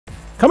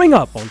Coming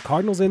up on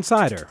Cardinals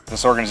Insider.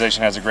 This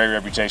organization has a great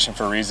reputation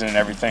for a reason, and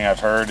everything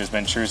I've heard has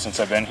been true since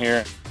I've been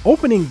here.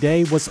 Opening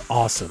day was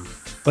awesome,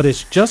 but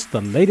it's just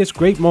the latest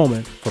great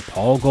moment for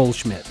Paul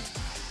Goldschmidt.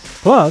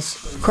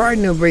 Plus,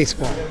 Cardinal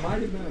baseball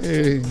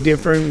is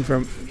different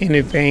from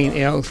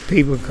anything else.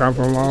 People come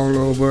from all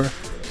over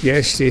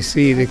just to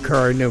see the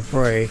Cardinal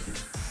play.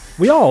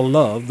 we all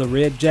love the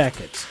Red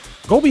Jackets.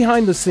 Go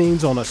behind the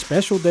scenes on a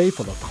special day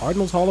for the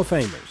Cardinals Hall of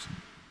Famers.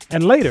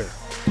 And later,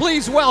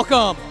 please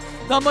welcome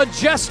the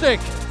majestic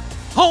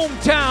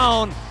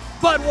hometown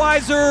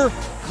Budweiser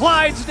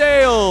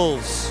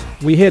Clydesdales.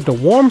 we head to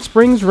Warm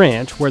Springs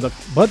Ranch where the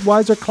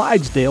Budweiser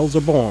Clydesdales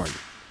are born.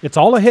 It's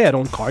all ahead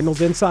on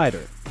Cardinals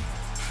Insider.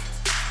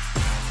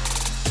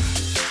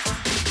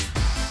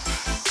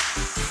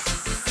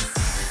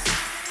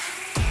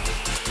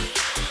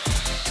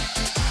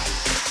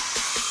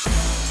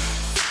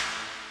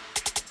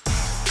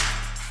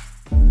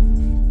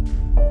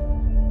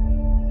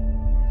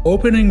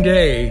 Opening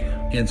day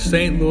in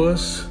St.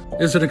 Louis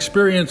is an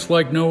experience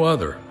like no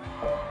other.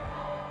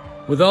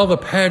 With all the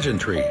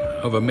pageantry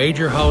of a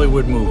major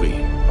Hollywood movie,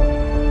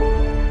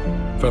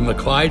 from the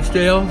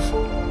Clydesdales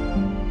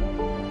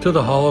to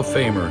the Hall of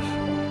Famers,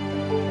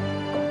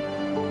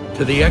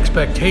 to the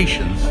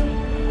expectations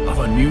of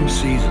a new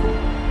season.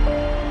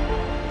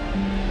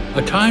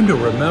 A time to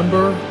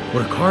remember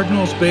where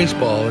Cardinals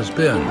baseball has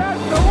been. That's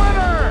the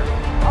winner!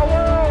 A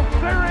World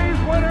Series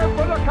winner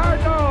for the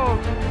Cardinals!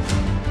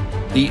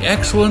 The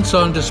excellence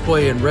on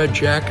display in Red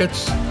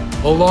Jackets,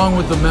 along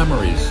with the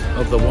memories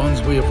of the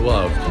ones we have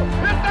loved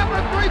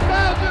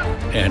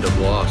and have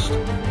lost.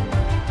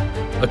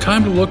 A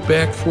time to look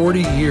back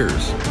 40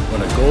 years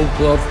when a Gold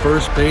Glove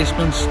first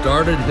baseman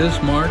started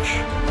his march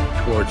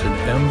towards an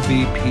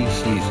MVP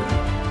season.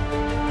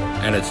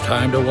 And it's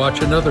time to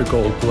watch another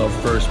Gold Glove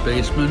first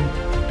baseman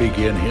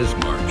begin his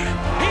march.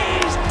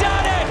 He's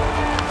done it!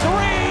 3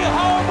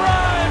 home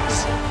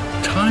runs!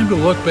 Time to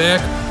look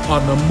back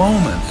on the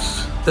moments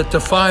that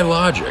defy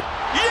logic.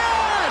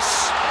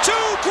 Yes! 2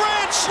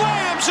 grand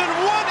slams in 1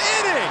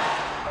 inning!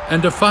 And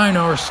define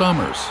our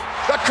summers.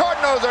 The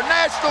Cardinals are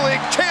National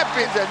League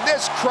champions, and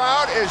this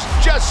crowd is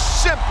just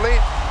simply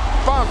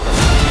bonkers.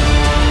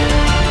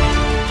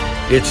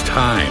 It's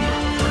time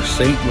for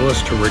St.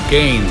 Louis to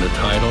regain the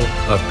title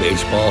of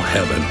baseball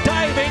heaven.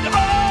 Diving,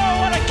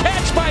 oh, what a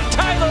catch by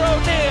Tyler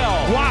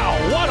O'Neill! Wow,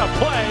 what a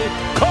play!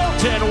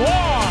 Colton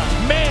Wong!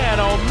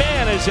 Man, oh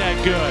man, is that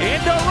good!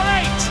 Into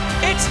right!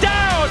 It's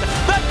down!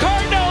 The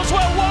Cardinals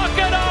will walk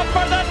it off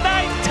for the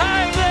 9th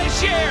time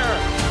this year!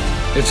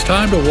 It's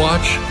time to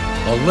watch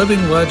a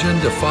living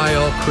legend defy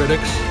all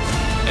critics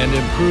and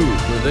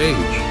improve with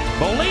age.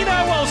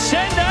 Molina will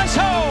send us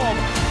home!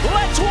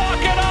 Let's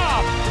walk it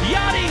off!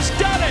 Yachty's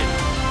done it!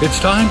 It's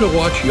time to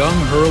watch young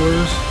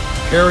hurlers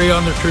carry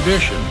on the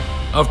tradition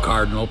of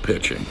Cardinal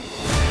pitching.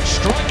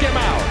 Struck him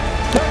out.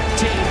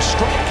 13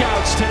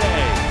 strikeouts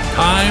today.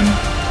 Time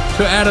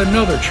to add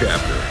another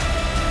chapter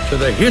to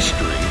the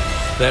history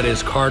that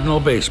is Cardinal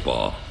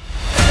baseball.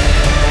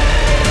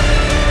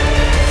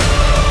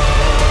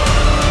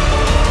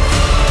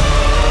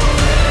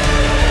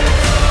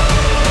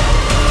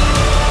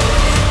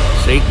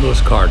 St.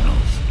 Louis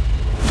Cardinals,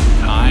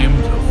 time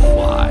to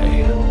fly.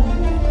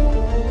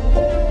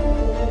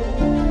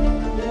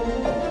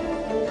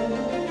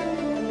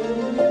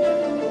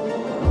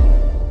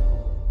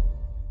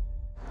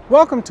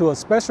 welcome to a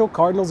special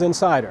Cardinals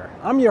Insider.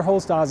 I'm your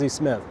host, Ozzie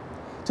Smith.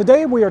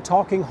 Today we are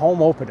talking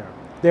home opener.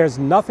 There's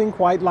nothing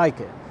quite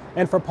like it.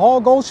 And for Paul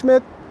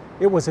Goldschmidt,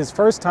 it was his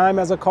first time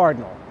as a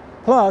Cardinal.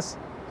 Plus,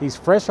 he's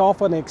fresh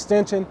off an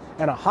extension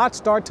and a hot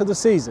start to the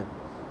season.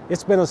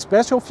 It's been a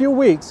special few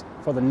weeks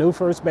for the new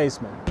first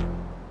baseman.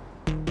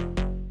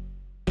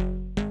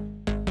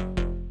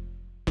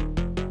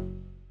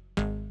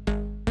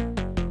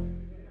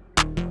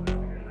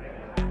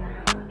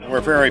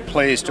 We're very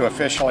pleased to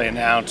officially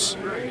announce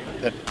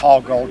that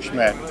Paul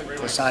Goldschmidt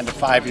has signed a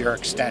 5-year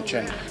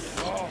extension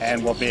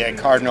and will be a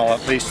Cardinal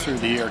at least through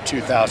the year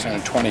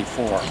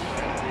 2024.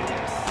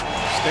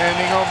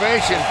 Standing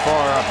ovation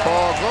for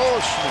Paul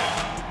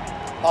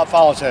Goldschmidt. Paul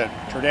follows a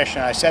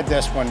tradition. I said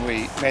this when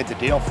we made the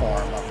deal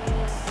for him, of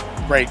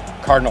great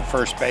Cardinal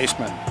first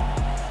baseman,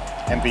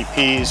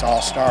 MVPs,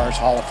 All-Stars,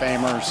 Hall of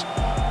Famers,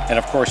 and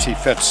of course he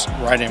fits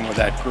right in with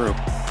that group.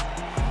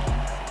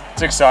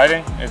 It's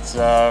exciting. It's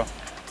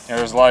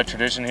there's a lot of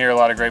tradition here, a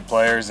lot of great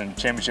players and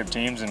championship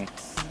teams, and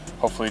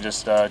hopefully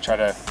just try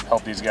to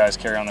help these guys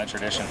carry on that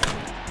tradition.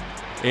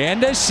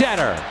 Into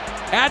center,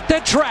 at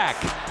the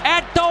track,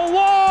 at the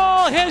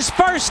wall, his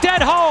first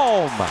at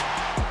home.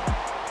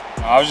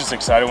 I was just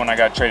excited when I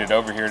got traded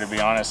over here, to be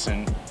honest,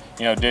 and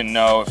didn't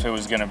know if it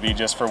was going to be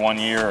just for 1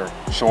 year or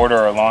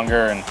shorter or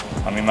longer. And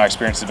I mean, my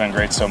experience has been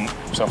great so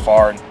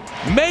far.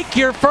 Make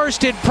your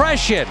first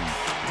impression.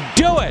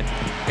 Do it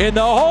in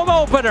the home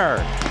opener,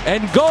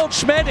 and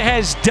Goldschmidt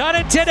has done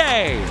it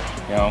today.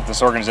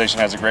 This organization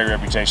has a great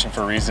reputation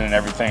for a reason, and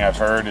everything I've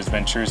heard has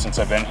been true since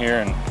I've been here,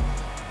 and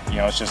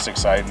it's just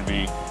exciting to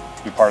be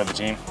part of the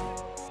team.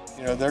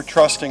 They're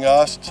trusting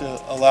us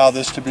to allow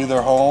this to be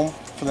their home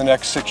for the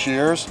next 6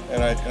 years,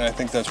 and I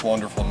think that's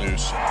wonderful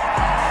news.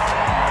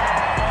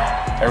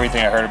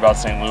 Everything I heard about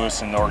St.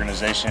 Louis and the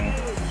organization,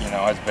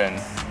 has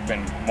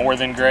been more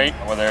than great,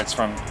 whether it's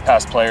from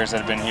past players that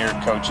have been here,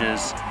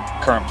 coaches,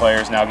 current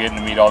players, now getting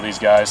to meet all these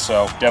guys.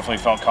 So definitely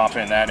felt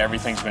confident in that, and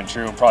everything's been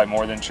true, probably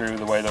more than true,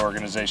 the way the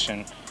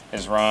organization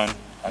is run.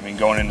 I mean,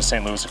 going into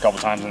St. Louis a couple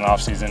times in the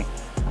offseason,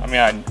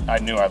 I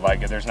knew I'd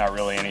like it. There's not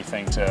really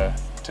anything to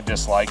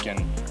dislike,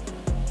 and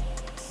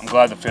I'm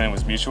glad the feeling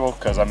was mutual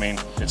because,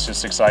 it's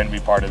just exciting to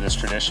be part of this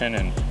tradition,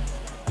 and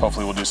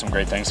hopefully we'll do some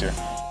great things here.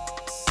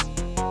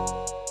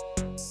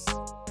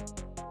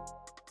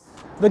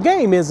 The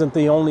game isn't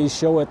the only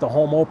show at the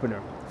home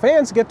opener.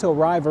 Fans get to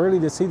arrive early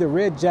to see the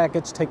Red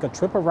Jackets take a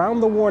trip around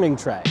the warning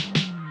track.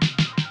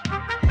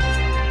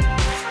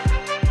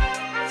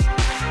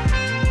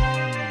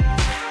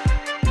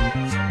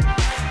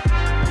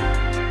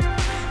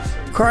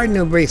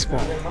 Cardinal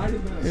baseball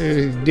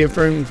is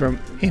different from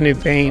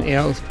anything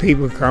else.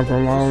 People come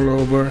from all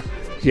over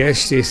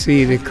just to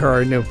see the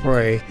Cardinal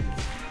play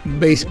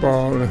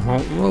baseball and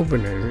home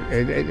opener.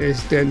 It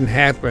just doesn't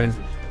happen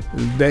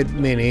that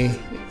many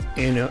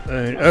in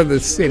other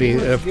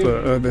cities for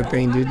other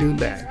things to do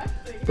that.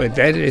 But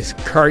that is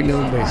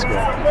Cardinal baseball.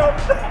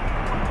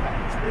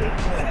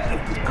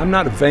 I'm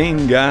not a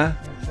vain guy,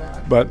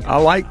 but I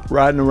like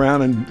riding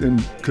around in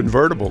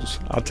convertibles.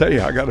 I'll tell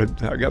you, I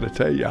gotta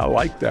tell you, I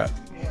like that.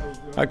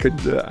 I could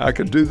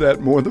do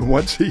that more than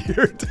once a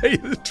year, to tell you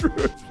the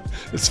truth.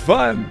 It's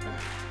fun.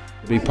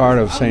 Be part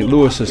of St.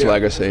 Louis's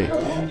legacy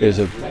is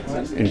an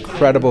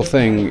incredible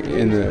thing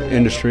in the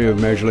industry of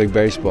Major League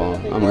Baseball.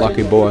 I'm a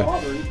lucky boy,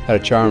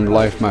 had a charmed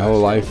life my whole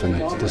life, and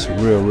this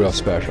is real, real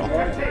special.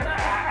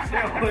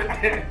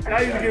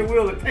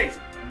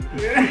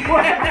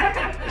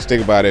 Just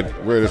think about it,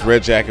 wear this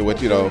red jacket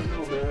with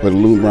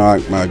Lou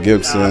Brock, Mike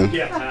Gibson,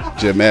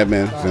 Jim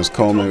Edmonds, Vince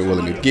Coleman,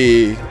 Willie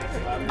McGee,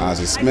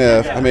 Ozzie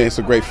Smith. It's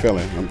a great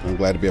feeling. I'm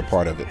glad to be a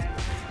part of it.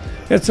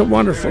 It's a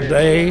wonderful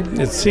day.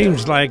 It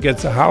seems like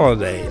it's a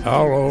holiday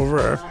all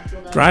over.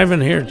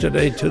 Driving here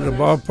today to the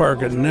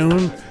ballpark at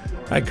noon,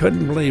 I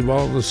couldn't believe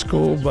all the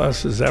school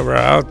buses that were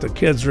out. The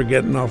kids were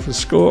getting off of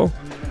school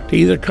to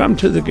either come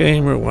to the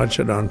game or watch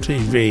it on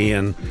TV,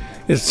 and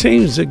it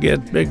seems to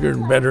get bigger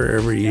and better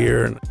every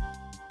year.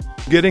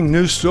 Getting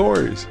new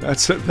stories,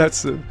 that's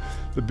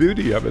the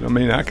beauty of it.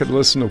 I could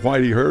listen to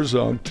Whitey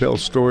Herzog tell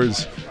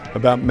stories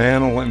about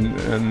Mantle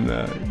and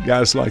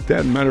guys like that.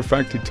 As a matter of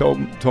fact, he told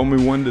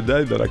me one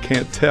today that I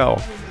can't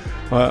tell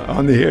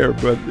on the air,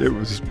 but it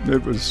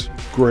was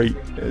great.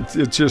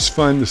 It's just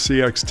fun to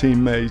see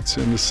ex-teammates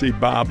and to see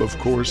Bob, of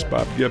course,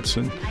 Bob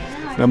Gibson,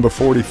 number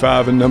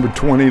 45, and number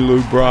 20,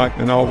 Lou Brock,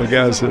 and all the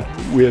guys that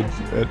we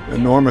had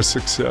enormous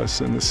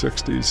success in the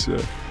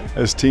 60s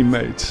as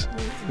teammates.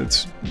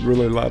 It's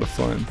really a lot of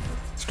fun.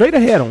 Straight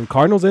ahead on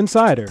Cardinals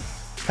Insider.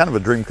 Kind of a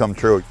dream come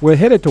true. We're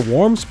headed to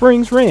Warm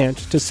Springs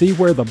Ranch to see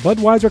where the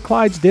Budweiser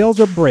Clydesdales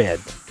are bred.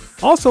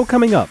 Also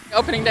coming up,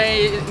 opening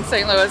day in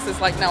St. Louis is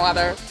like no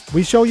other.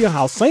 We show you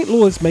how St.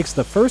 Louis makes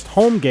the first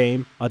home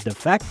game a de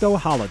facto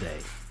holiday.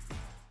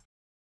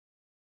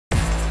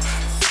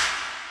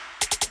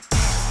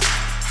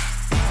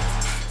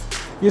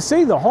 You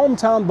see the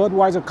hometown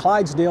Budweiser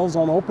Clydesdales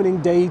on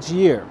opening day each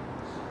year.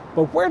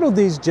 But where do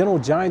these gentle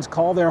giants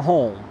call their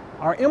home?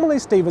 Our Emily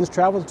Stevens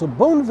traveled to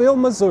Boonville,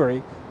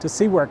 Missouri to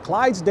see where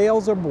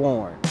Clydesdales are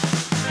born.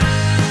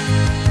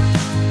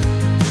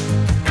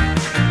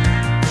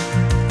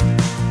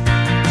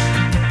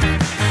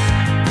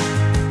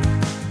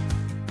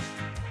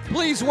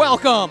 Please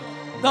welcome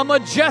the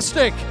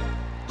majestic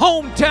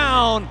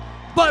hometown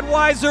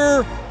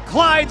Budweiser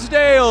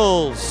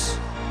Clydesdales.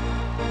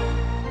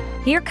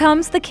 Here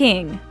Comes the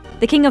King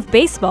of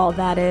baseball,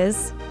 that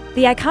is.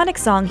 The iconic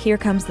song Here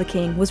Comes the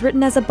King was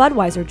written as a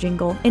Budweiser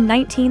jingle in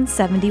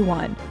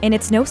 1971, and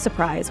it's no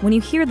surprise when you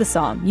hear the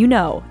song, you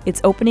know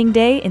it's opening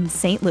day in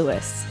St.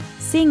 Louis.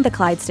 Seeing the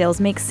Clydesdales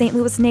makes St.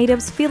 Louis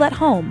natives feel at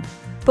home.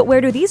 But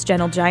where do these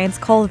gentle giants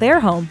call their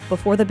home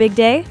before the big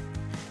day?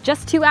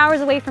 Just 2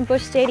 hours away from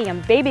Busch Stadium,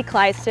 baby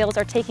Clydesdales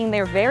are taking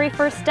their very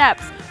first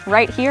steps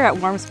right here at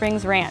Warm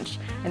Springs Ranch,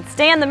 and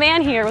Stan the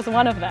Man here was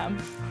one of them.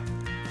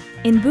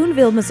 In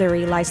Boonville,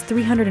 Missouri lies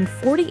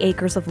 340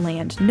 acres of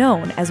land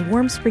known as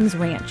Warm Springs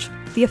Ranch,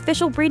 the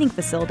official breeding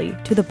facility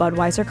to the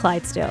Budweiser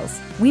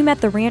Clydesdales. We met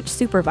the ranch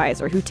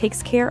supervisor who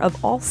takes care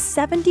of all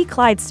 70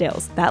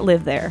 Clydesdales that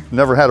live there.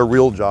 Never had a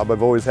real job.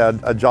 I've always had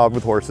a job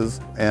with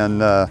horses,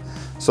 and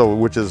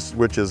which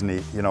is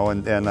neat,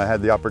 and I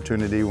had the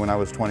opportunity when I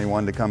was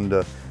 21 to come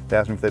to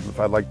ask me if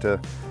I'd like to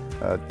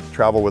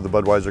travel with the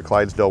Budweiser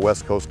Clydesdale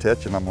West Coast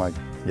Titch, and I'm like,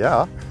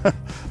 yeah.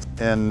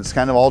 And it's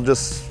kind of all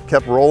just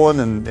kept rolling,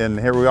 and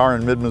here we are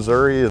in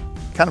mid-Missouri.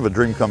 Kind of a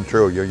dream come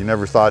true. You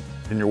never thought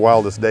in your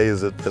wildest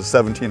days at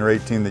 17 or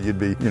 18 that you'd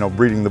be,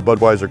 breeding the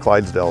Budweiser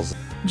Clydesdales.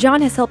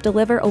 John has helped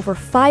deliver over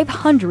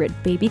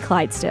 500 baby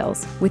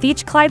Clydesdales, with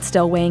each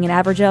Clydesdale weighing an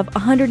average of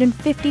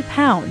 150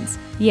 pounds.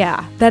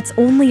 Yeah, that's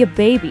only a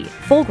baby.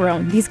 Full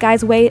grown, these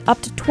guys weigh up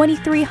to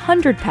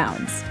 2,300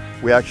 pounds.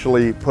 We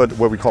actually put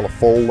what we call a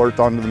full alert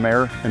onto the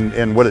mare,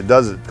 and what it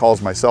does, it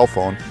calls my cell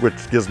phone,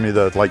 which gives me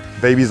the, like,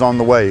 baby's on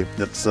the way.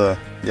 It's,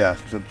 yeah,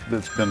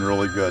 it's been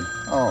really good.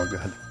 Oh,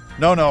 good.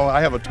 No,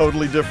 I have a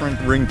totally different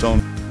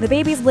ringtone. The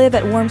babies live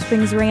at Warm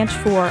Springs Ranch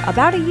for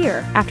about a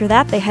year. After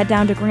that, they head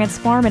down to Grant's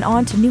Farm and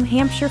on to New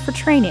Hampshire for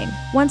training.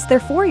 Once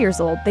they're 4 years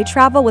old, they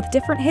travel with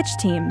different hitch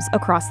teams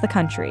across the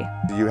country.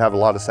 You have a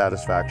lot of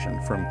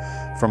satisfaction from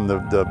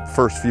the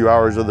first few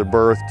hours of their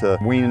birth to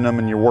weaning them,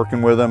 and you're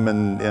working with them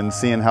and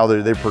seeing how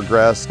they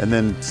progress, and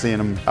then seeing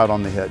them out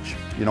on the hitch,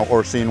 you know,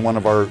 or seeing one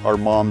of our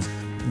moms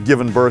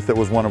giving birth that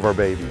was one of our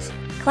babies.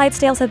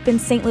 Clydesdales have been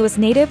St. Louis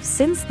natives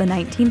since the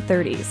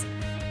 1930s.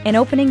 And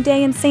opening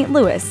day in St.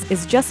 Louis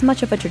is just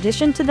much of a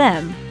tradition to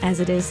them as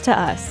it is to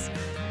us.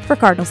 For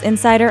Cardinals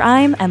Insider,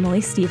 I'm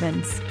Emily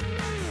Stevens.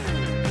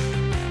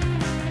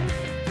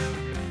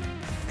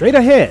 Straight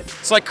ahead.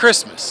 It's like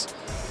Christmas.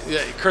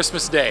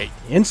 Christmas Day.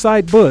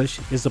 Inside Busch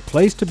is the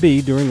place to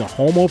be during a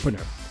home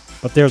opener.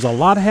 But there's a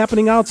lot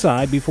happening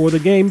outside before the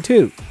game,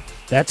 too.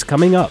 That's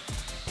coming up.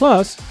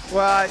 Plus,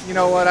 well, you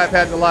know what? I've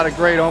had a lot of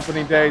great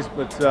opening days,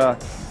 but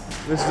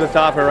this is a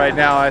topper right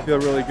now. I feel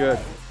really good.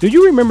 Do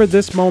you remember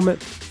this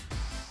moment?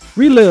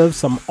 Relive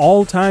some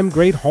all-time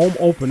great home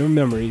opener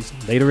memories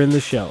later in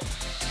the show.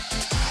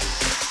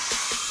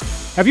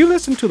 Have you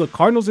listened to the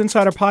Cardinals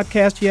Insider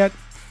podcast yet?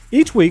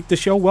 Each week, the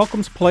show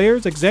welcomes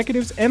players,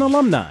 executives, and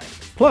alumni.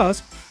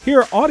 Plus,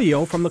 hear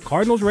audio from the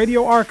Cardinals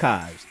radio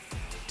archives.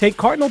 Take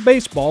Cardinal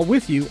baseball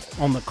with you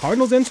on the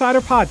Cardinals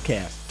Insider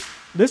podcast.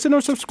 Listen or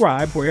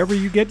subscribe wherever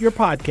you get your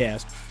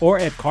podcast or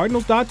at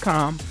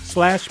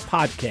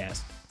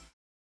cardinals.com/podcast.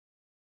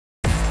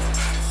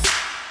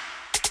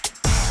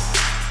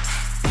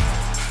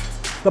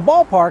 The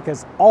ballpark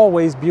is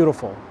always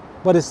beautiful,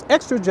 but it's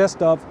extra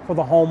dressed up for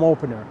the home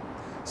opener.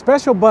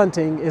 Special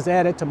bunting is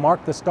added to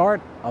mark the start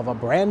of a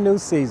brand new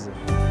season.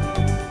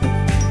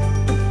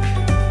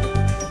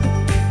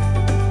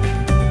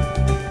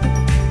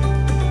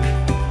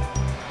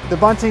 The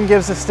bunting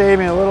gives the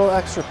stadium a little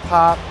extra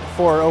pop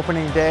for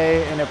opening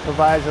day, and it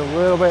provides a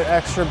little bit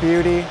extra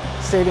beauty.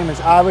 The stadium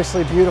is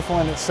obviously beautiful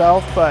in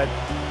itself, but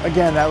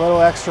again, that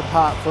little extra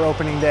pop for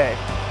opening day.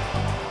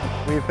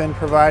 We've been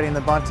providing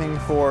the bunting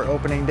for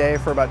opening day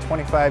for about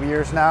 25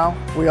 years now.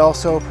 We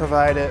also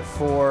provide it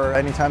for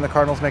anytime the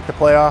Cardinals make the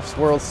playoffs,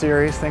 World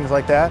Series, things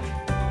like that.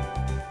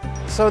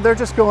 So they're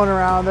just going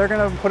around. They're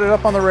going to put it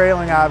up on the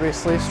railing,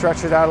 obviously,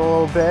 stretch it out a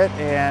little bit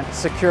and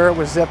secure it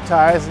with zip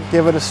ties and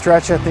give it a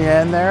stretch at the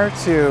end there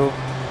to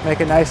make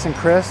it nice and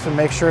crisp and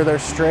make sure they're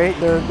straight.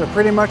 They're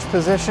pretty much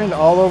positioned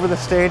all over the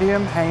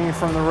stadium, hanging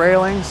from the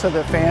railing so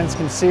that fans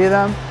can see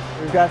them.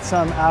 We've got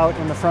some out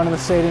in the front of the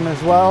stadium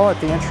as well at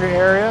the entry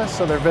area,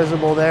 so they're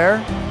visible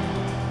there.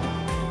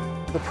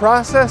 The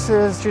process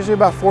is usually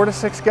about 4 to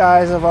 6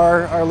 guys of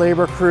our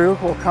labor crew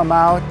will come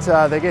out.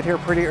 They get here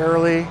pretty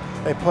early.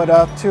 They put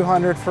up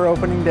 200 for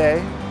opening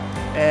day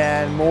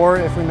and more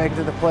if we make it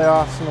to the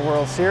playoffs in the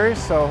World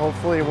Series, so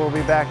hopefully we'll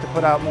be back to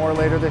put out more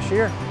later this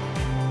year.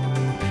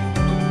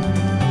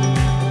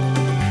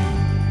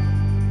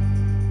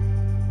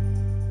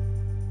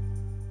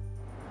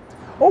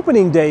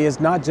 Opening day is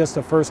not just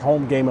the first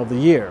home game of the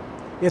year.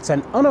 It's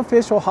an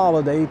unofficial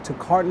holiday to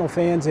Cardinal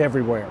fans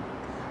everywhere.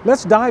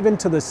 Let's dive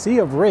into the sea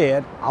of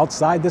red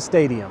outside the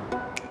stadium.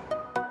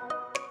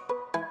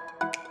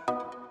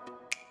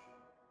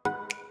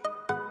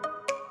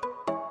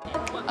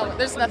 Oh,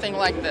 there's nothing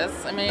like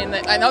this. I mean,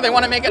 I know they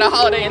want to make it a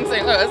holiday in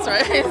St. Louis,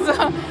 right?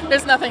 So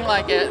there's nothing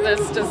like it.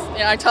 There's just, you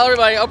know, I tell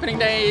everybody opening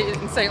day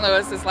in St.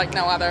 Louis is like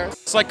no other.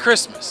 It's like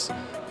Christmas.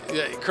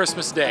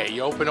 Christmas Day.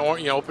 You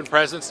open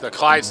presents. The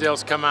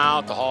Clydesdales come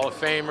out, the Hall of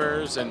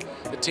Famers, and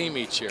the team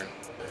each year.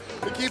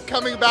 We keep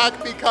coming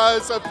back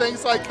because of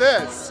things like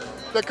this.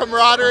 The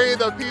camaraderie,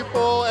 the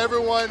people,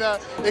 everyone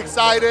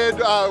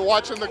excited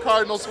watching the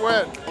Cardinals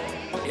win.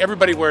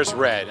 Everybody wears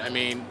red. I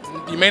mean,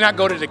 you may not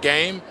go to the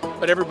game,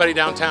 but everybody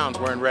downtown's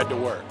wearing red to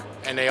work.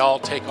 And they all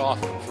take off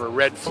for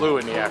red flu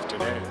in the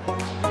afternoon.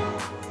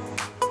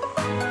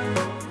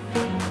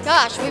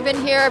 Gosh, we've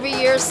been here every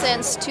year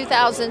since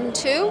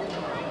 2002.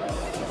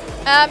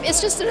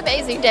 It's just an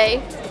amazing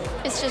day.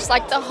 It's just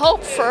like the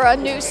hope for a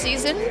new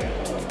season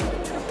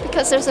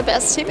because there's the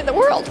best team in the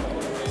world.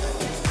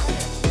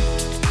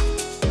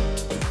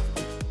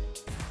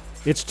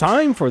 It's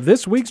time for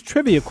this week's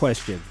trivia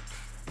question.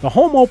 The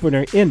home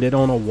opener ended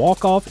on a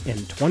walk-off in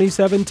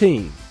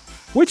 2017.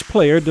 Which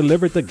player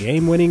delivered the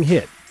game-winning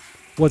hit?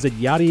 Was it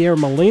Yadier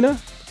Molina,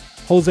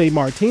 Jose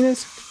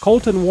Martinez,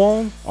 Colton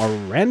Wong, or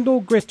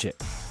Randall Grichuk?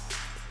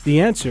 The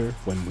answer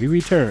when we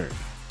return.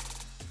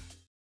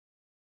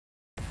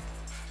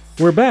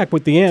 We're back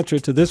with the answer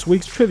to this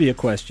week's trivia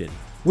question.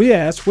 We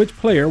asked which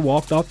player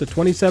walked off the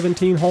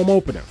 2017 home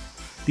opener.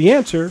 The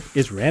answer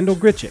is Randall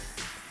Grichuk.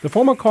 The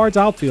former Cards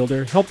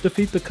outfielder helped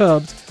defeat the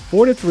Cubs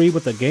 4-3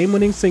 with a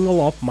game-winning single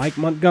off Mike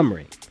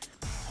Montgomery.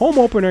 Home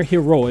opener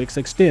heroics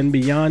extend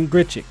beyond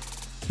Grichuk.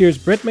 Here's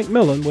Brett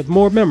McMillan with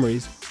more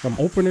memories from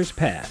openers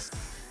past.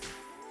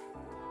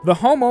 The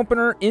home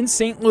opener in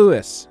St.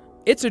 Louis.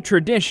 It's a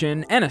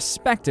tradition and a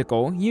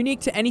spectacle unique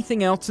to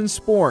anything else in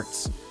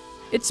sports.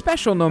 It's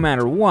special no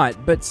matter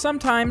what, but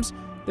sometimes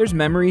there's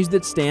memories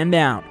that stand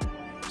out.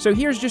 So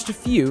here's just a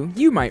few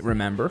you might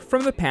remember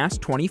from the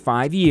past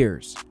 25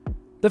 years.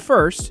 The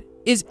first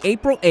is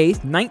April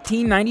 8th,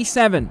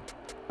 1997.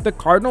 The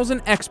Cardinals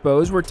and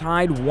Expos were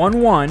tied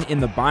 1-1 in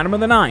the bottom of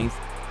the ninth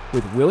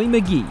with Willie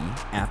McGee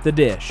at the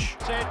dish.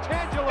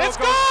 It's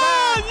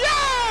gone!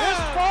 Yeah! This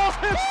ball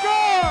is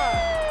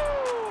gone!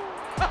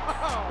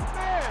 Oh,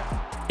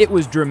 man. It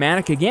was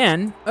dramatic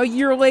again a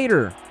year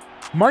later.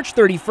 March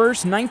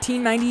 31st,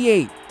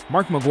 1998,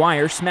 Mark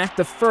McGwire smacked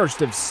the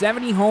first of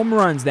 70 home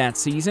runs that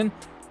season,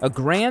 a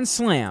grand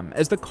slam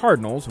as the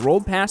Cardinals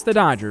rolled past the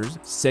Dodgers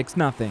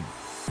 6-0.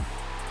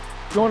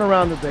 Going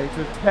around the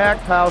bases,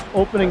 packed house,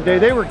 opening day.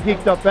 They were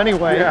geeked up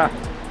anyway. Yeah.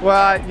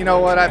 Well, you know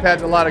what? I've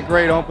had a lot of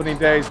great opening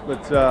days,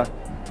 but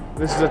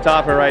this is the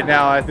top of it right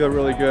now. I feel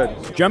really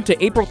good. Jump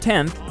to April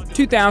 10th,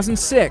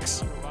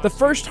 2006, the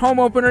first home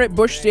opener at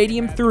Busch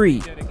Stadium 3,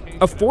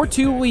 a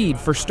 4-2 lead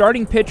for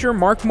starting pitcher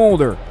Mark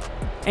Mulder,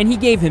 and he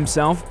gave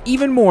himself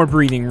even more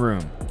breathing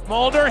room.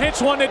 Mulder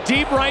hits one to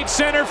deep right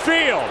center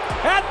field.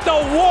 At the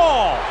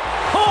wall.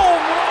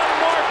 Home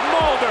run,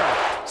 Mark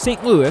Mulder.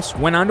 St. Louis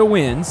went on to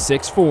win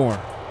 6-4.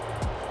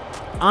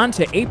 On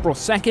to April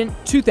 2nd,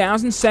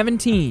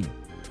 2017.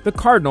 The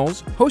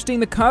Cardinals hosting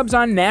the Cubs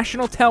on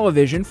national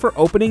television for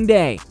opening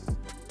day.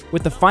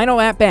 With the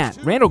final at-bat,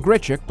 Randall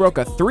Grichuk broke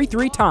a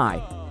 3-3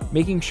 tie,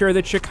 making sure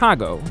that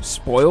Chicago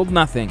spoiled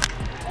nothing.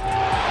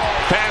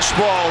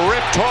 Fastball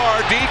ripped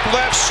hard, deep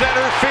left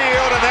center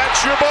field, and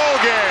that's your ball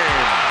game.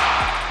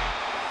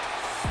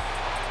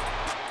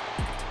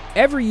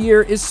 Every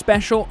year is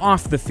special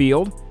off the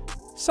field.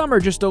 Some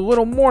are just a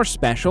little more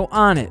special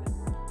on it.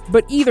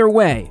 But either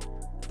way,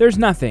 there's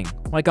nothing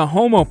like a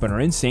home opener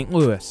in St.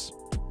 Louis.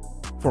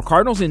 For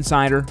Cardinals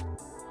Insider,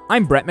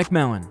 I'm Brett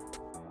McMillan.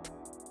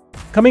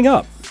 Coming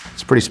up,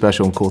 it's a pretty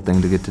special and cool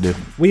thing to get to do.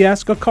 We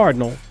ask a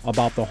Cardinal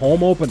about the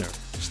home opener.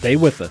 Stay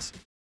with us.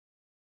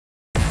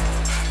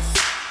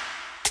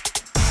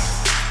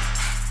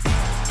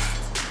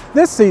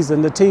 This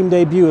season, the team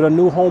debuted a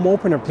new home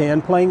opener pin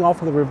playing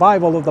off of the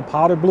revival of the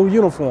powder blue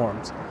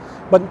uniforms.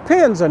 But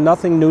pins are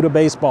nothing new to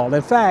baseball.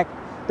 In fact,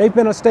 they've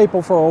been a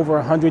staple for over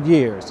 100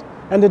 years.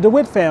 And the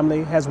DeWitt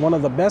family has one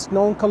of the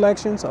best-known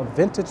collections of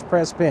vintage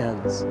press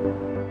pins.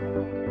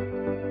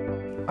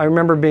 I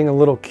remember being a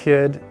little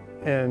kid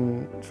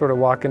and sort of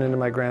walking into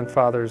my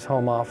grandfather's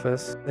home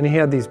office. And he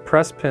had these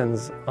press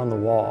pins on the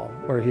wall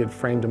where he had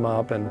framed them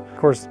up. And of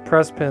course,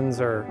 press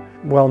pins are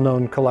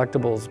well-known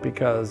collectibles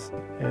because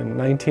in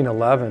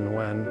 1911,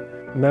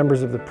 when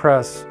members of the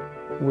press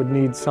would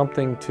need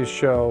something to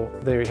show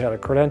they had a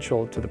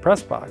credential to the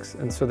press box.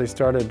 And so they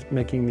started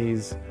making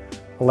these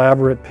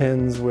elaborate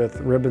pins with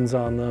ribbons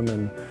on them,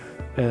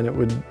 and it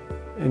would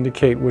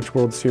indicate which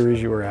World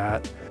Series you were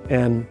at.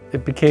 And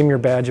it became your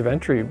badge of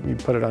entry. You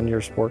put it on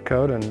your sport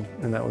coat,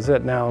 and that was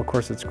it. Now, of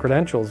course, it's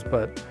credentials,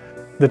 but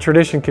the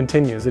tradition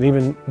continues. And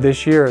even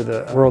this year,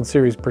 the World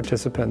Series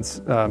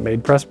participants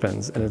made press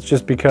pins, and it's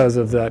just because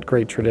of that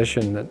great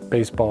tradition that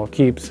baseball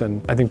keeps,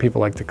 and I think people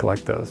like to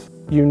collect those.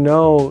 You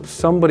know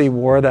somebody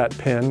wore that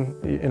pin,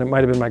 and it might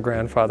have been my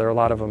grandfather, a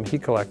lot of them he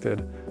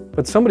collected,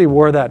 but somebody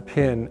wore that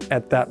pin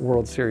at that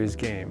World Series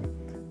game.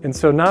 And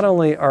so not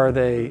only are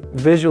they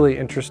visually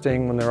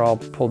interesting when they're all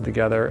pulled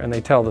together and they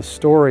tell the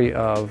story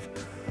of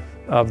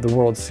the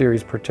World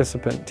Series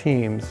participant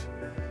teams,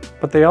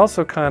 but they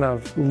also kind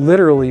of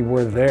literally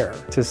were there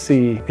to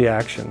see the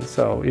action.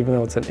 So even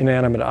though it's an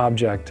inanimate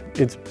object,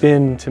 it's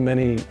been to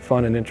many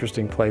fun and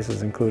interesting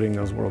places, including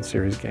those World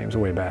Series games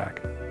way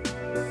back.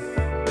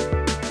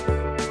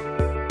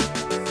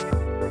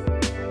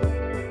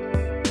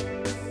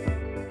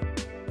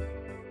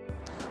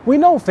 We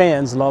know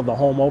fans love the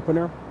home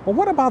opener, but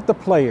what about the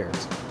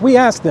players? We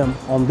asked them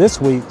on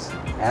this week's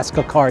Ask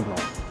a Cardinal.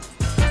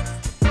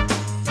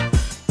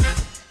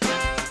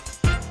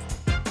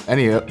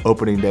 Any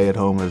opening day at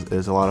home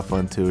is a lot of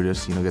fun too.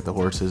 Just get the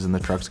horses and the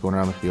trucks going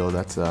around the field.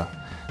 It's a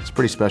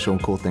pretty special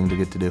and cool thing to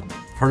get to do.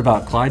 I've heard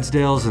about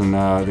Clydesdales, and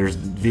there's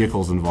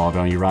vehicles involved.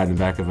 You ride in the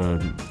back of a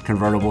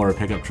convertible or a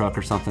pickup truck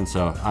or something.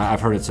 So I've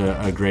heard it's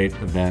a great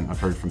event. I've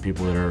heard from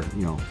people that are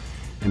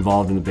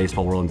involved in the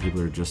baseball world and people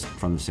that are just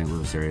from the St.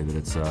 Louis area that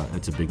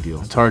it's a big deal.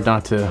 It's hard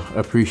not to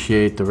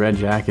appreciate the Red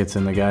Jackets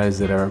and the guys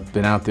that have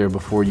been out there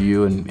before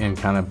you and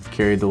kind of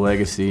carried the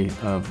legacy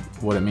of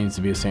what it means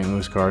to be a St.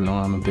 Louis Cardinal.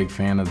 I'm a big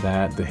fan of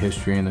that, the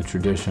history and the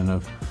tradition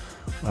of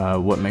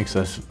what makes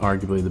us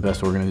arguably the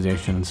best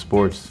organization in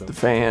sports. The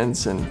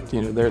fans, and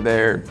they're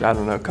there, I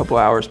don't know, a couple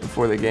hours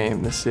before the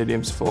game. The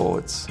stadium's full.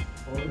 It's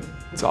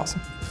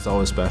awesome. It's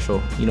always special.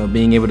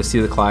 Being able to see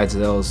the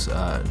Clydesdales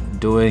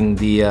doing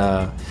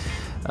the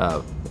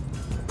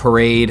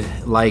parade,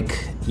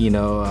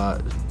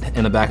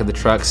 in the back of the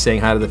truck,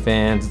 saying hi to the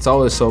fans. It's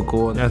always so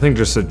cool. I think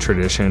just a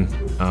tradition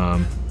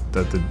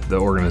that the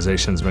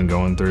organization's been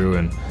going through,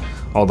 and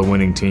all the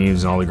winning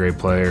teams and all the great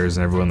players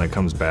and everyone that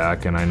comes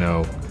back. And I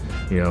know,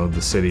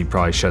 the city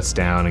probably shuts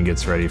down and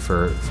gets ready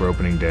for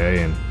opening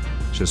day, and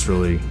it's just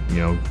really,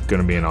 going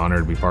to be an honor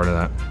to be part of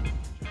that.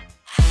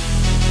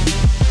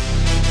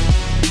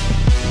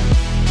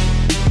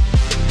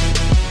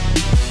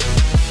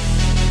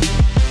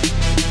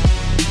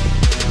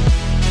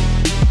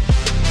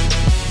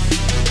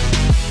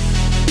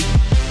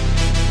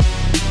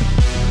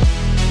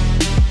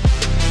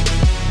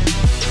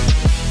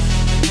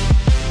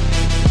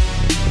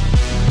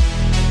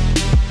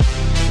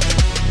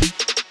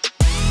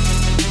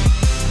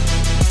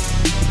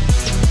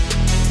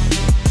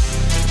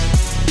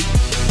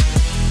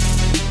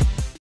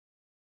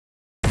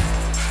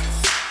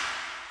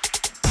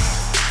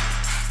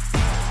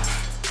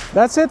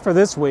 That's it for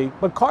this week,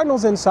 but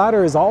Cardinals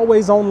Insider is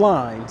always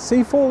online.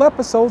 See full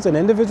episodes and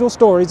individual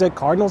stories at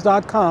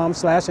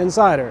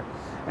cardinals.com/insider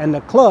and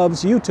the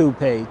club's YouTube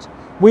page.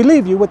 We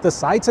leave you with the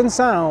sights and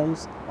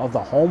sounds of the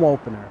home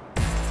opener.